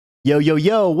Yo, yo,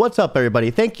 yo, what's up,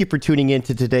 everybody? Thank you for tuning in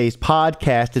to today's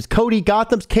podcast. It's Cody,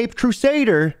 Gotham's Caped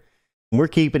Crusader, and we're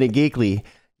keeping it geekly.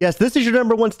 Yes, this is your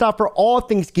number one stop for all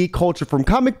things geek culture, from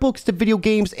comic books to video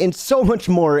games and so much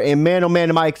more. And man, oh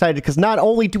man, am I excited, because not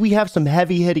only do we have some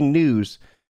heavy-hitting news,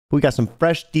 but we got some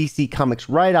fresh DC comics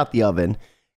right out the oven.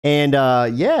 And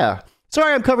yeah,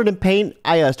 sorry I'm covered in paint.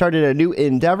 I started a new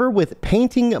endeavor with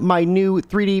painting my new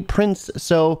 3D prints.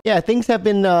 So yeah, things have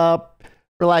been...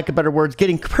 for lack of better words,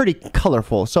 getting pretty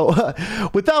colorful. So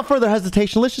without further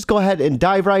hesitation, let's just go ahead and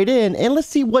dive right in and let's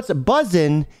see what's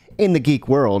buzzing in the geek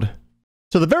world.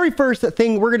 So the very first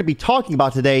thing we're going to be talking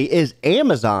about today is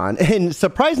Amazon. And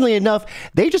surprisingly enough,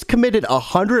 they just committed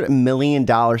 $100 million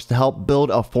to help build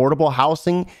affordable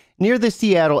housing near the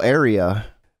Seattle area.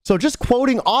 So just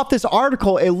quoting off this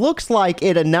article, it looks like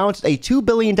it announced a $2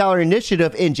 billion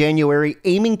initiative in January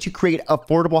aiming to create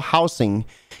affordable housing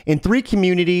in 3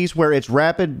 communities where its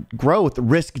rapid growth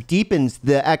risk deepens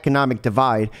the economic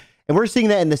divide. And we're seeing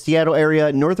that in the Seattle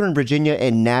area, Northern Virginia,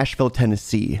 and Nashville,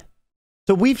 Tennessee.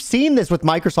 So we've seen this with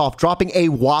Microsoft dropping a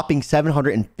whopping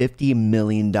 $750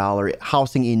 million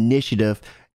housing initiative.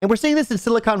 And we're seeing this in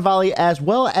Silicon Valley as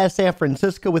well as San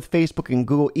Francisco, with Facebook and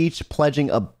Google each pledging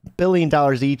 $1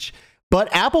 billion each.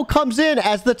 But Apple comes in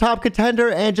as the top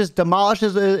contender and just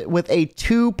demolishes it with a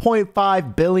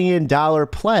 $2.5 billion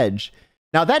pledge.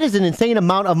 Now, that is an insane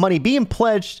amount of money being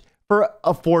pledged for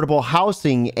affordable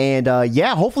housing. And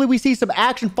yeah, hopefully we see some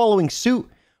action following suit.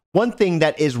 One thing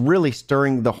that is really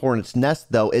stirring the hornet's nest,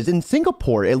 though, is in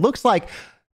Singapore. It looks like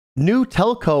new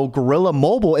telco Gorilla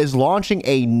Mobile is launching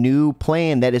a new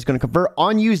plan that is going to convert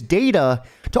unused data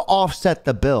to offset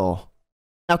the bill.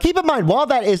 Now, keep in mind, while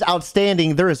that is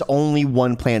outstanding, there is only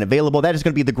one plan available. That is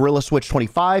going to be the Gorilla Switch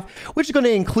 25, which is going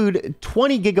to include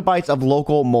 20 gigabytes of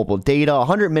local mobile data,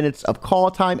 100 minutes of call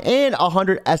time, and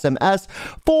 100 SMS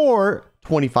for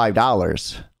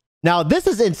 $25. Now, this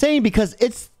is insane because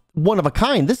it's one of a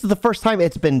kind. This is the first time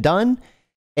it's been done.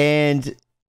 And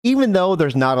even though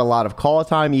there's not a lot of call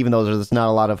time, even though there's not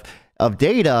a lot of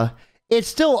data, it's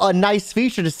still a nice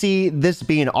feature to see this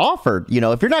being offered. You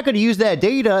know, if you're not going to use that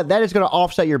data, that is going to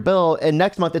offset your bill, and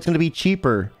next month it's going to be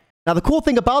cheaper. Now, the cool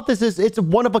thing about this is it's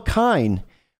one of a kind.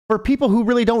 For people who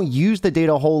really don't use the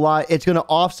data a whole lot, it's going to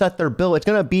offset their bill. It's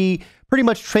going to be pretty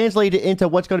much translated into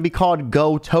what's going to be called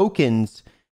Go tokens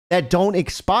that don't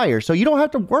expire. So you don't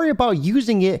have to worry about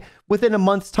using it within a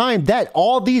month's time that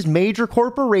all these major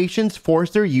corporations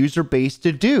force their user base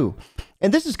to do.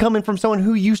 And this is coming from someone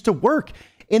who used to work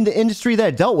in the industry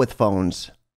that dealt with phones.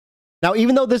 Now,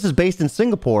 even though this is based in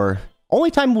Singapore,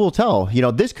 only time will tell. You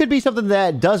know, this could be something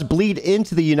that does bleed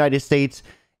into the United States,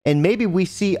 and maybe we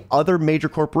see other major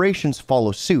corporations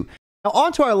follow suit. Now,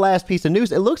 on to our last piece of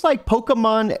news. It looks like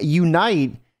Pokémon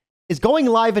Unite is going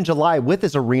live in July with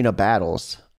its arena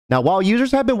battles. Now, while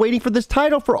users have been waiting for this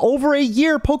title for over a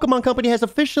year, Pokemon Company has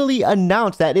officially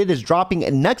announced that it is dropping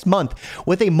next month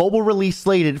with a mobile release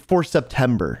slated for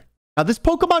September. Now, this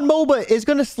Pokemon MOBA is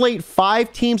going to slate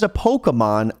 5 teams of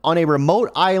Pokemon on a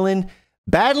remote island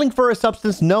battling for a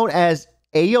substance known as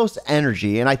Eos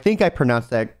Energy, and I think I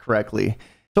pronounced that correctly.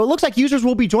 So it looks like users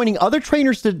will be joining other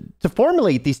trainers to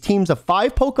formulate these teams of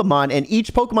 5 Pokemon, and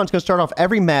each Pokemon is going to start off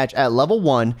every match at level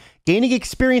 1, gaining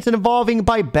experience and evolving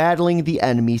by battling the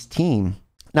enemy's team.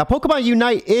 Now, Pokemon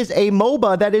Unite is a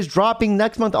MOBA that is dropping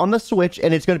next month on the Switch,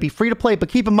 and it's going to be free to play, but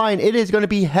keep in mind, it is going to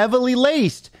be heavily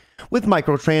laced with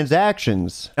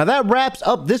microtransactions. Now, that wraps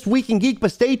up this week in Geek,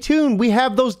 but stay tuned. We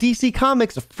have those DC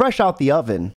comics fresh out the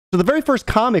oven. So the very first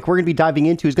comic we're going to be diving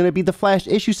into is going to be The Flash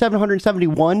issue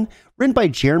 771, written by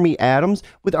Jeremy Adams,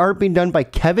 with art being done by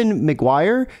Kevin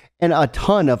McGuire and a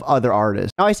ton of other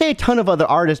artists. Now, I say a ton of other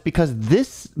artists because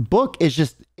this book is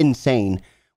just insane.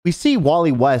 We see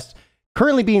Wally West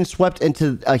currently being swept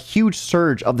into a huge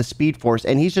surge of the Speed Force,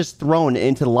 and he's just thrown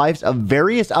into the lives of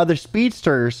various other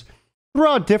speedsters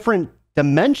throughout different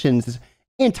dimensions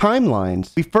and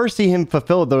timelines. We first see him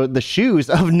fulfill the shoes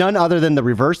of none other than the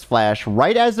Reverse Flash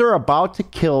right as they're about to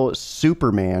kill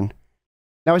Superman.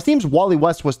 Now, it seems Wally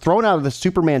West was thrown out of the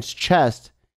Superman's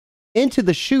chest into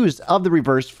the shoes of the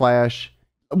Reverse Flash.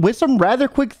 With some rather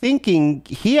quick thinking,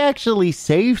 he actually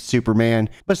saved Superman,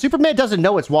 but Superman doesn't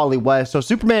know it's Wally West, so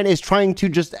Superman is trying to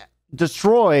just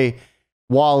destroy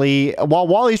Wally while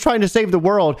Wally's trying to save the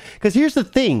world. Because here's the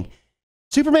thing,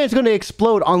 Superman's going to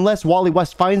explode unless Wally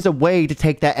West finds a way to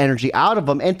take that energy out of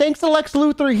him. And thanks to Lex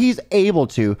Luthor, he's able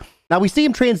to. Now, we see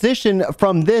him transition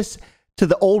from this to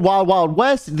the old Wild Wild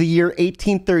West, the year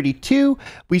 1832.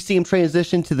 We see him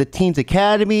transition to the Teens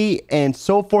Academy and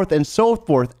so forth and so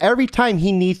forth. Every time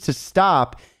he needs to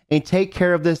stop and take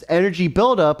care of this energy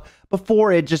buildup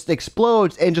before it just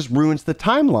explodes and just ruins the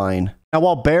timeline. Now,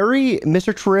 while Barry,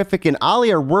 Mr. Terrific, and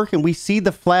Ollie are working, we see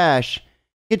the Flash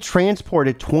get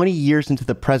transported 20 years into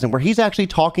the present, where he's actually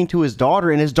talking to his daughter,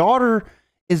 and his daughter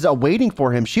is waiting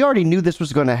for him. She already knew this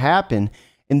was going to happen,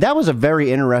 and that was a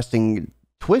very interesting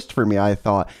twist for me, I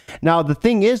thought. Now, the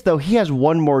thing is, though, he has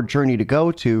one more journey to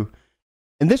go to,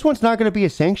 and this one's not going to be a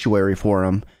sanctuary for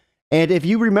him. And if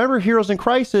you remember Heroes in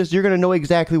Crisis, you're going to know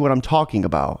exactly what I'm talking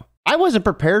about. I wasn't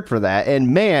prepared for that,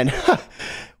 and man,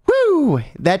 whoo,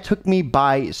 that took me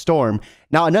by storm.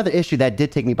 Now, another issue that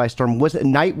did take me by storm was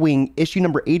Nightwing, issue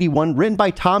number 81, written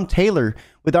by Tom Taylor,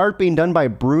 with art being done by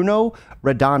Bruno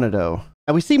Redondo.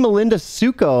 Now, we see Melinda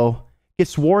Suko get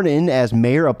sworn in as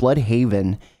mayor of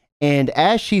Bloodhaven, and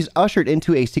as she's ushered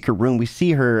into a secret room, we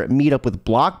see her meet up with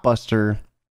Blockbuster,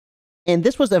 and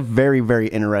this was a very, very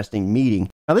interesting meeting.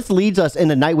 Now, this leads us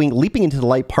into Nightwing Leaping into the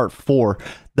Light Part 4.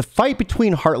 The fight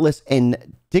between Heartless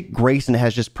and Dick Grayson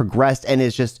has just progressed and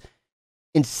is just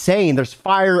insane. There's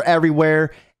fire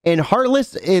everywhere, and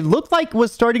Heartless, it looked like,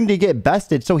 was starting to get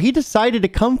bested, so he decided to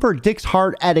come for Dick's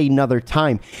heart at another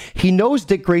time. He knows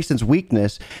Dick Grayson's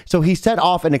weakness, so he set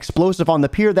off an explosive on the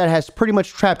pier that has pretty much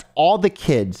trapped all the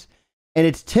kids. And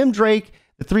it's Tim Drake,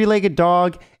 the three-legged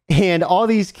dog, and all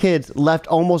these kids left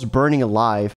almost burning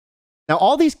alive. Now,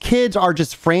 all these kids are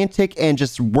just frantic and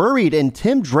just worried, and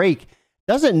Tim Drake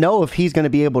doesn't know if he's going to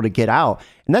be able to get out.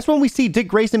 And that's when we see Dick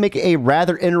Grayson make a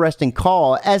rather interesting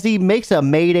call as he makes a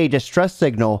Mayday distress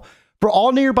signal for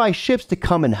all nearby ships to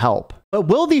come and help. But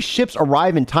will these ships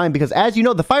arrive in time? Because as you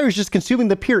know, the fire is just consuming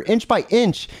the pier inch by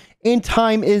inch, and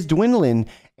time is dwindling.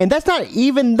 And that's not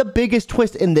even the biggest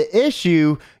twist in the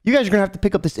issue. You guys are going to have to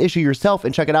pick up this issue yourself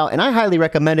and check it out. And I highly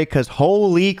recommend it because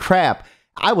holy crap,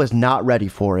 I was not ready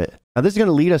for it. Now, this is going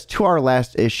to lead us to our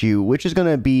last issue, which is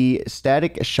going to be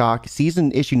Static Shock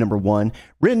Season Issue Number 1,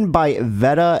 written by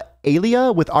Veta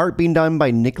Alia, with art being done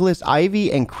by Nicholas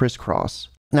Ivey and Chris Cross.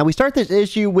 Now, we start this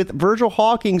issue with Virgil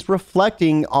Hawkins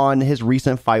reflecting on his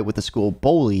recent fight with the school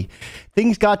bully.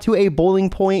 Things got to a boiling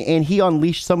point, and he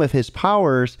unleashed some of his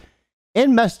powers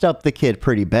and messed up the kid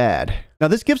pretty bad. Now,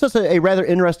 this gives us a rather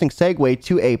interesting segue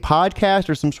to a podcast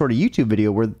or some sort of YouTube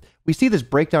video where we see this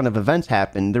breakdown of events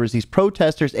happen. There was these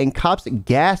protesters and cops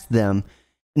gassed them,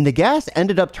 and the gas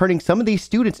ended up turning some of these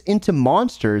students into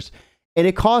monsters, and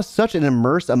it caused such an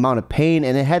immense amount of pain,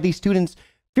 and it had these students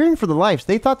fearing for their lives.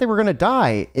 They thought they were going to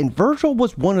die, and Virgil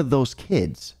was one of those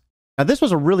kids. Now, this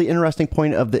was a really interesting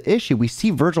point of the issue. We see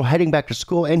Virgil heading back to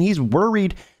school, and he's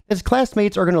worried that his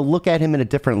classmates are going to look at him in a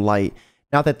different light,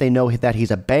 now that they know that he's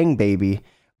a bang baby.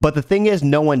 But the thing is,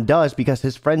 no one does, because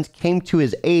his friends came to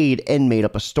his aid and made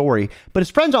up a story. But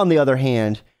his friends, on the other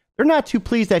hand, they're not too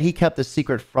pleased that he kept the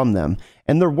secret from them,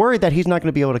 and they're worried that he's not going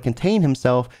to be able to contain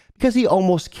himself because he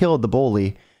almost killed the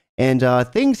bully. And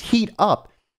things heat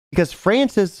up because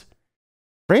Francis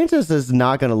is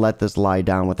not going to let this lie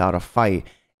down without a fight,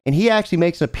 and he actually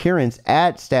makes an appearance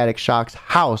at Static Shock's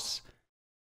house,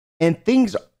 and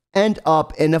things end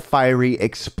up in a fiery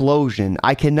explosion.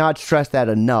 I cannot stress that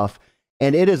enough.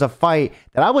 And it is a fight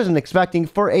that I wasn't expecting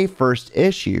for a first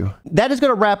issue. That is going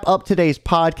to wrap up today's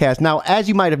podcast. Now, as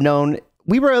you might have known,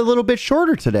 we were a little bit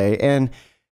shorter today. And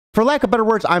for lack of better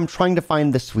words, I'm trying to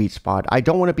find the sweet spot. I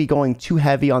don't want to be going too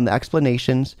heavy on the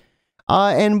explanations.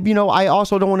 And, you know, I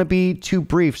also don't want to be too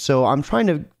brief. So I'm trying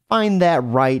to find that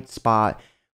right spot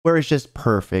where it's just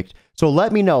perfect. So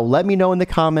let me know. Let me know in the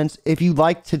comments if you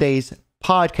like today's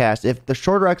podcast, if the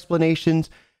shorter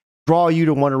explanations draw you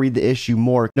to want to read the issue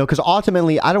more. No, because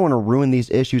ultimately, I don't want to ruin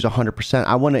these issues 100%.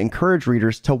 I want to encourage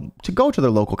readers to go to their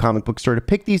local comic book store, to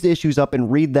pick these issues up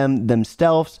and read them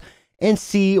themselves and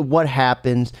see what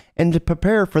happens and to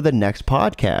prepare for the next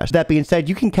podcast. That being said,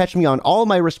 you can catch me on all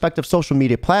my respective social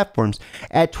media platforms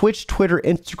at Twitch, Twitter,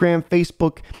 Instagram,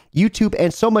 Facebook, YouTube,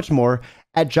 and so much more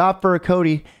at Job for a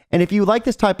Cody. And if you like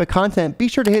this type of content, be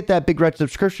sure to hit that big red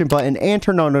subscription button and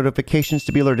turn on notifications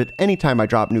to be alerted anytime I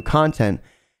drop new content.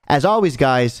 As always,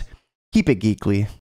 guys, keep it geekly.